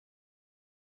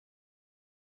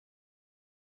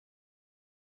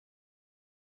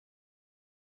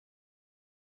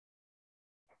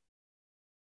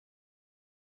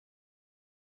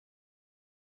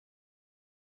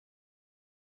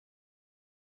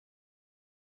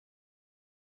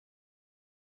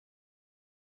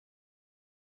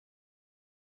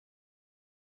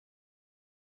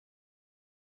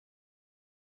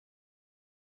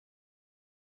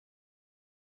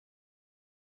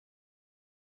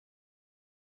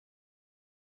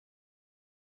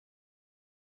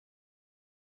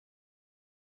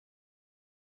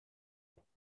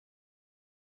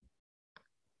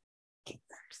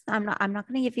 I'm not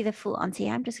going to give you the full answer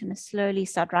here. I'm just going to slowly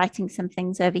start writing some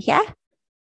things over here.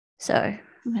 So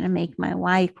I'm going to make my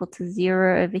y equal to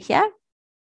 0 over here.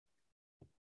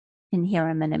 And here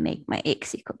I'm going to make my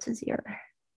x equal to 0.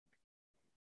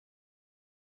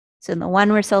 So in the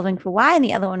one we're solving for y and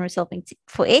the other one we're solving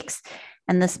for x.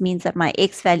 And this means that my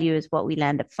x value is what we'll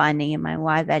end up finding and my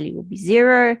y value will be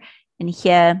 0. And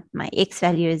here my x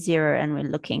value is 0 and we're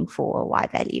looking for a y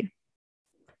value.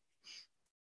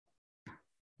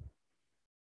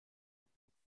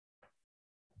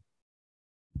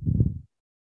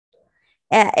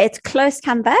 It's close,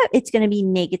 Canva. It's going to be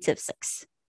 -6.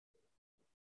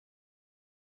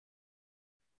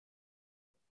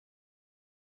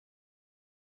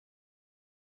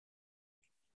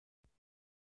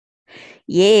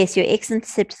 Yes, your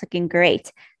x-intercept is looking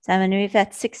great. So I'm going to move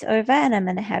that 6 over and I'm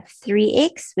going to have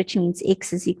 3x, which means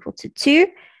x is equal to 2.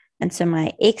 And so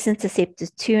my x-intercept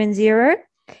is 2 and 0.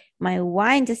 My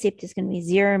y-intercept is going to be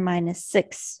 0 minus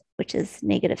 6, which is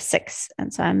 -6.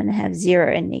 And so I'm going to have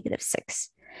 0 and -6.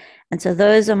 And so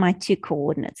those are my two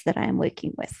coordinates that I am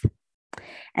working with.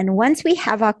 And once we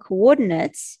have our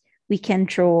coordinates, we can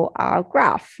draw our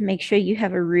graph. Make sure you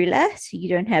have a ruler so you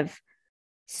don't have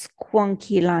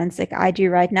squonky lines like I do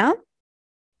right now.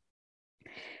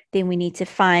 Then we need to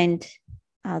find,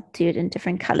 I'll do it in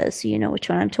different colors so you know which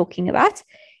one I'm talking about.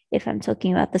 If I'm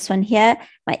talking about this one here,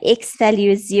 my x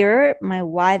value is 0, my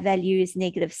y value is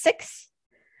 -6.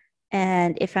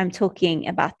 And if I'm talking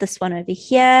about this one over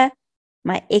here,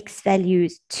 my x value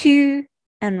is 2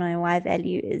 and my y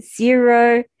value is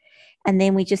 0. And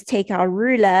then we just take our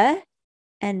ruler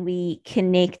and we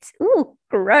connect. Oh,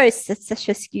 gross. That's such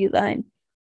a skew line.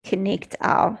 Connect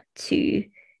our two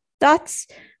dots.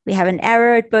 We have an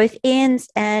arrow at both ends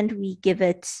and we give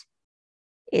it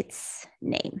its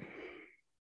name.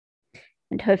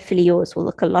 And hopefully yours will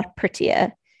look a lot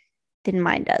prettier than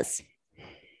mine does.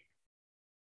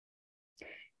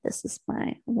 This is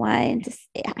my y and this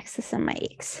axis and my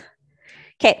x.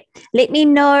 Okay, let me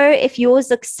know if yours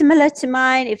looks similar to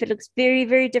mine, if it looks very,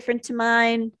 very different to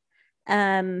mine.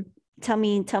 Tell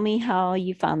me how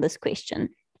you found this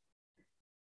question.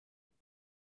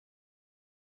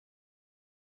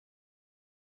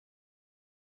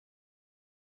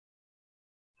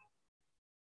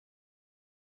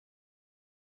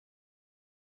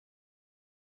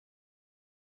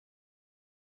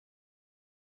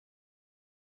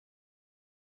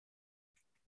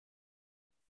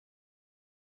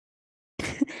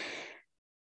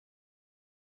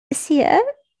 Sia,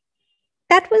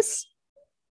 that was,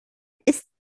 is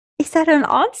that an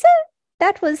answer?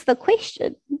 That was the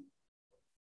question.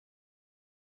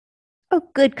 Oh,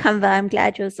 good, Canva. I'm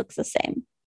glad yours looks the same.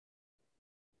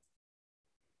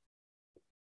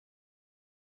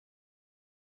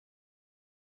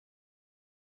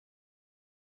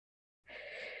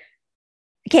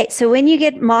 Okay, so when you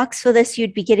get marks for this,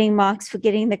 you'd be getting marks for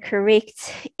getting the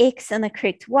correct x and the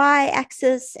correct y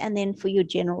axis, and then for your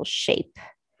general shape.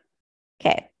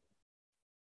 Okay.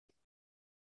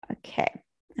 Okay,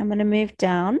 I'm going to move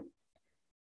down.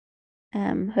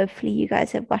 Hopefully you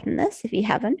guys have gotten this. If you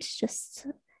haven't, just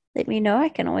let me know. I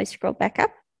can always scroll back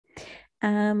up.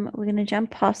 We're going to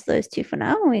jump past those two for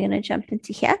now. We're going to jump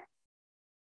into here.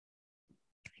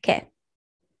 Okay.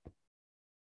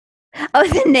 Oh,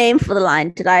 the name for the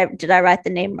line. Did I write the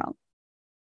name wrong?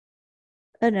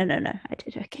 Oh, no, I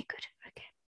did. Okay, good.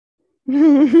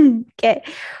 Okay.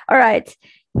 All right.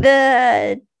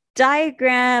 The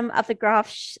diagram of the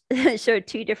graph showed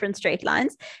two different straight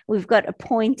lines. We've got a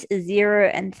point 0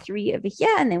 and 3 over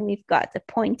here, and then we've got the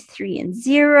point 3 and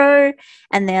 0,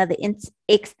 and they are the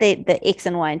x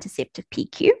and y intercept of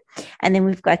PQ. And then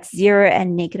we've got 0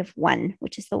 and -1,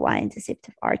 which is the y intercept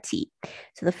of RT.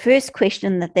 So the first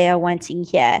question that they are wanting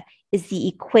here is the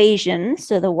equation.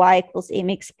 So the y equals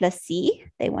mx plus c.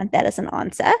 They want that as an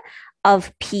answer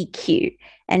of PQ.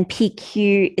 And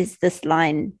PQ is this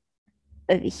line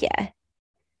over here.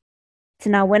 So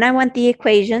now when I want the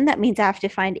equation, that means I have to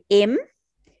find M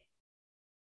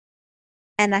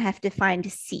and I have to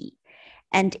find C.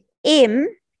 And M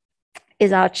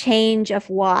is our change of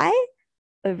Y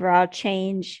over our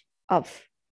change of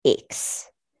X.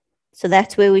 So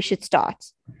that's where we should start.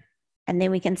 And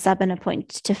then we can sub in a point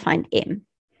to find M.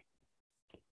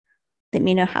 Let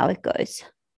me know how it goes.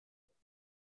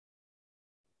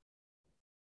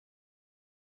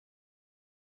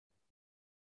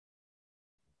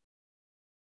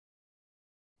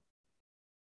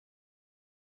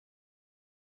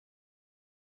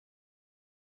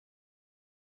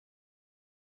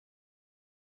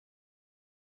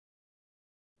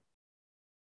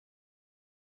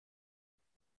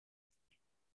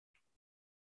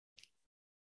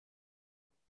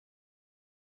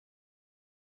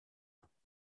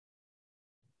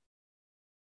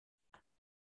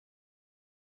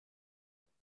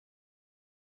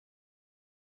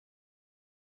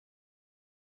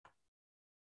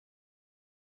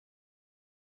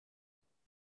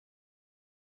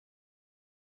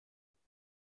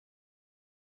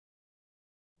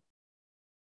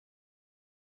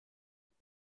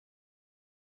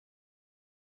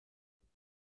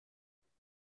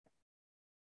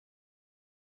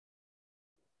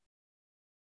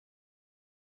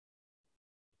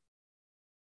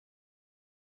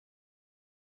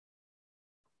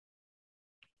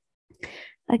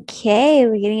 Okay,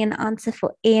 we're getting an answer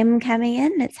for M coming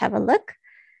in. Let's have a look.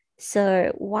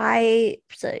 So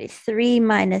 3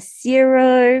 minus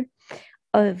 0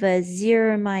 over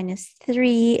 0 minus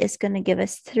 3 is going to give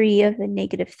us 3 over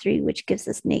 -3, which gives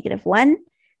us -1.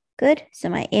 Good. So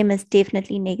my M is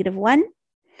definitely -1.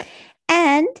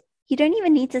 And you don't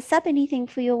even need to sub anything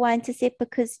for your y-intercept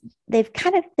because they've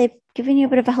given you a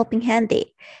bit of a helping hand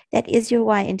there. That is your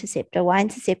y-intercept. A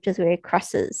y-intercept is where it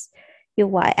crosses your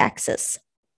y-axis.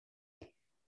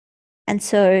 And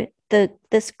so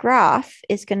this graph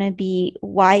is going to be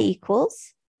y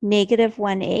equals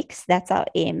 -1x, that's our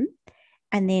M,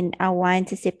 and then our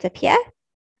y-intercept up here,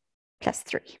 plus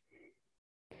 3.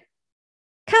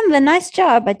 Canva, nice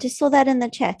job. I just saw that in the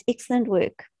chat. Excellent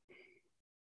work.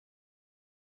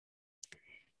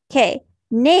 Okay,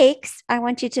 next, I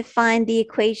want you to find the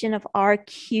equation of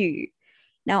RQ.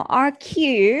 Now,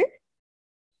 RQ,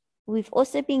 we've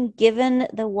also been given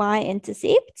the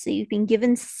y-intercept, so you've been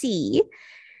given C,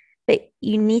 but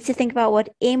you need to think about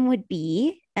what M would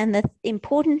be. And the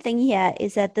important thing here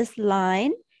is that this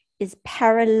line is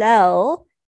parallel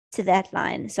to that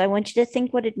line. So I want you to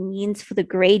think what it means for the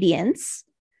gradients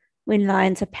when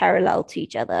lines are parallel to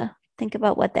each other. Think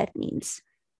about what that means.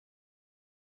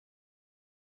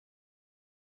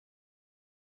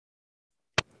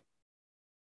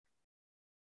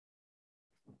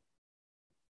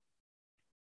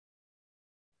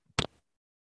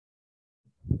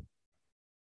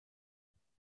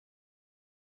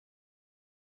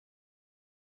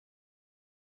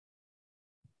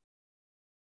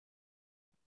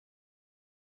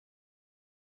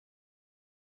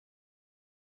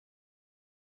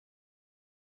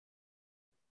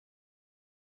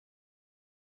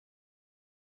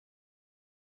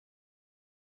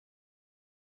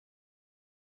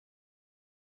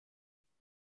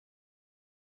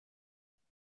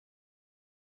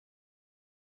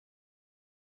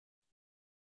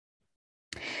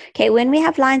 Okay, when we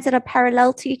have lines that are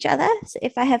parallel to each other, so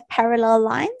if I have parallel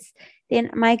lines, then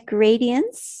my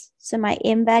gradients, so my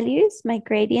M values, my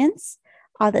gradients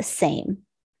are the same.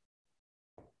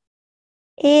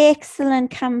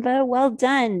 Excellent, Canva. Well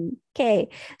done. Okay,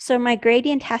 so my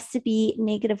gradient has to be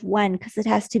 -1 because it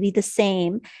has to be the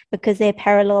same because they're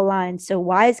parallel lines. So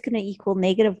y is going to equal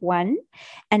 -1.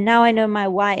 And now I know my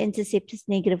y-intercept is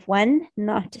 -1,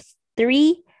 not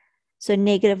 3. So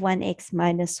 -1x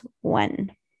minus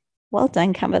 1. Well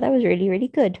done, Canva. That was really, really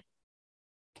good.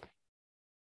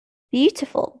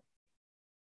 Beautiful.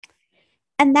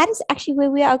 And that is actually where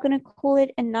we are going to call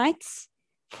it a night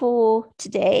for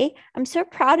today. I'm so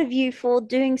proud of you for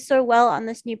doing so well on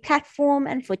this new platform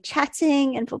and for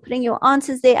chatting and for putting your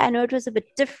answers there. I know it was a bit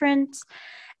different.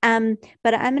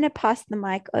 But I'm going to pass the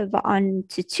mic over on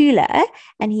to Tula,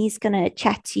 and he's going to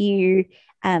chat to you.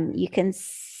 You can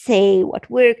say what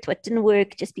worked, what didn't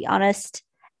work, just be honest.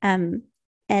 And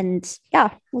yeah,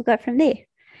 we'll go from there.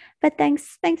 But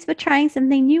thanks for trying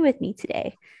something new with me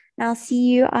today. And I'll see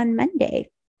you on Monday.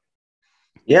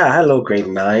 Yeah, hello, grade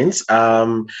nines.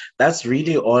 That's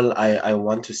really all I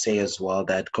want to say as well,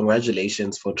 that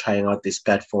congratulations for trying out this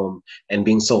platform and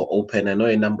being so open. I know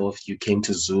a number of you came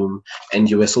to Zoom and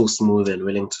you were so smooth and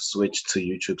willing to switch to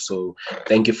YouTube. So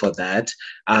thank you for that.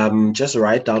 Just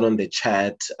write down on the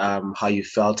chat how you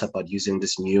felt about using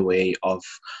this new way of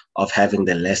having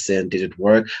the lesson. Did it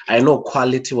work? I know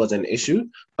quality was an issue,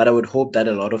 but I would hope that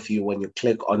a lot of you, when you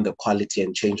click on the quality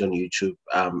and change on YouTube,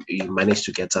 you managed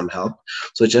to get some help.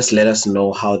 So just let us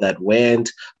know how that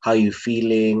went, how you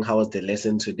feeling, how was the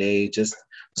lesson today, just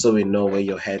so we know where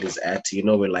your head is at. You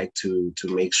know, we like to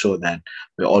make sure that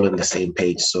we're all on the same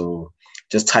page. So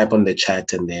just type on the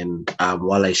chat, and then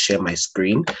while I share my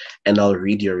screen, and I'll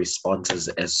read your responses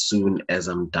as soon as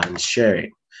I'm done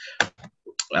sharing.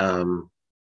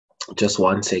 Just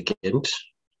 1 second.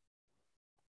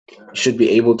 You should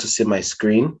be able to see my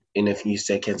screen in a few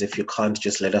seconds. If you can't,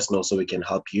 just let us know so we can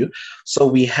help you. So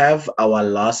we have our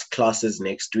last classes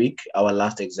next week, our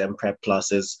last exam prep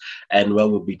classes, and where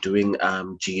we'll be doing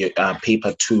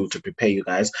paper 2 to prepare you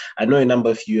guys. I know a number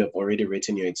of you have already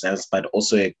written your exams, but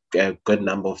also a good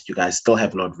number of you guys still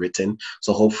have not written.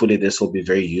 So hopefully this will be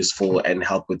very useful and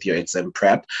help with your exam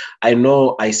prep. I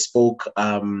know I spoke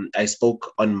on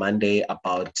Monday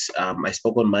about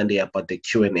the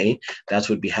Q&A that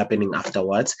would be happening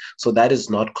afterwards. So that is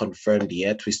not confirmed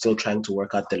yet. We're still trying to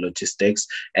work out the logistics,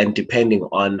 and depending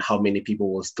on how many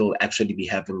people will still actually be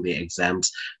having the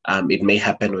exams, it may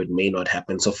happen or it may not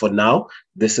happen. So for now,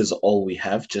 this is all we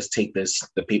have. Just take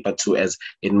the paper 2 as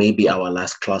it may be our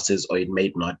last classes or it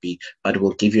may not be, but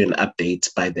we'll give you an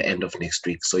update by the end of next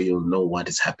week so you'll know what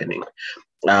is happening.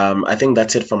 I think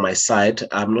that's it from my side.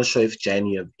 I'm not sure if Jen,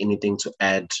 you have anything to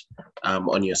add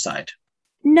on your side.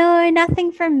 No,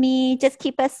 nothing from me. Just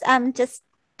keep us just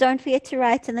don't forget to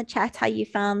write in the chat how you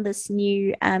found this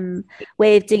new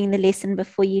way of doing the lesson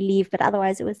before you leave. But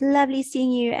otherwise, it was lovely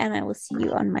seeing you, and I will see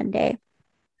you on Monday.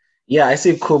 Yeah, I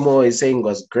see Kumo is saying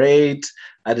was great.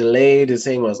 Adelaide is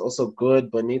saying was also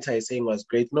good. Bonita is saying was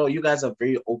great. No, you guys are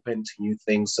very open to new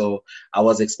things. So I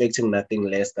was expecting nothing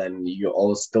less than you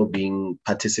all still being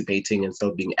participating and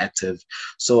still being active.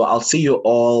 So I'll see you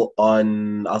all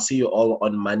on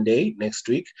Monday next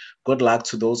week. Good luck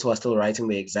to those who are still writing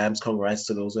the exams. Congrats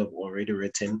to those who have already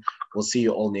written. We'll see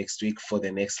you all next week for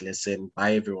the next lesson.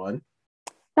 Bye everyone.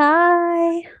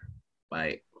 Bye.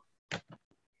 Bye.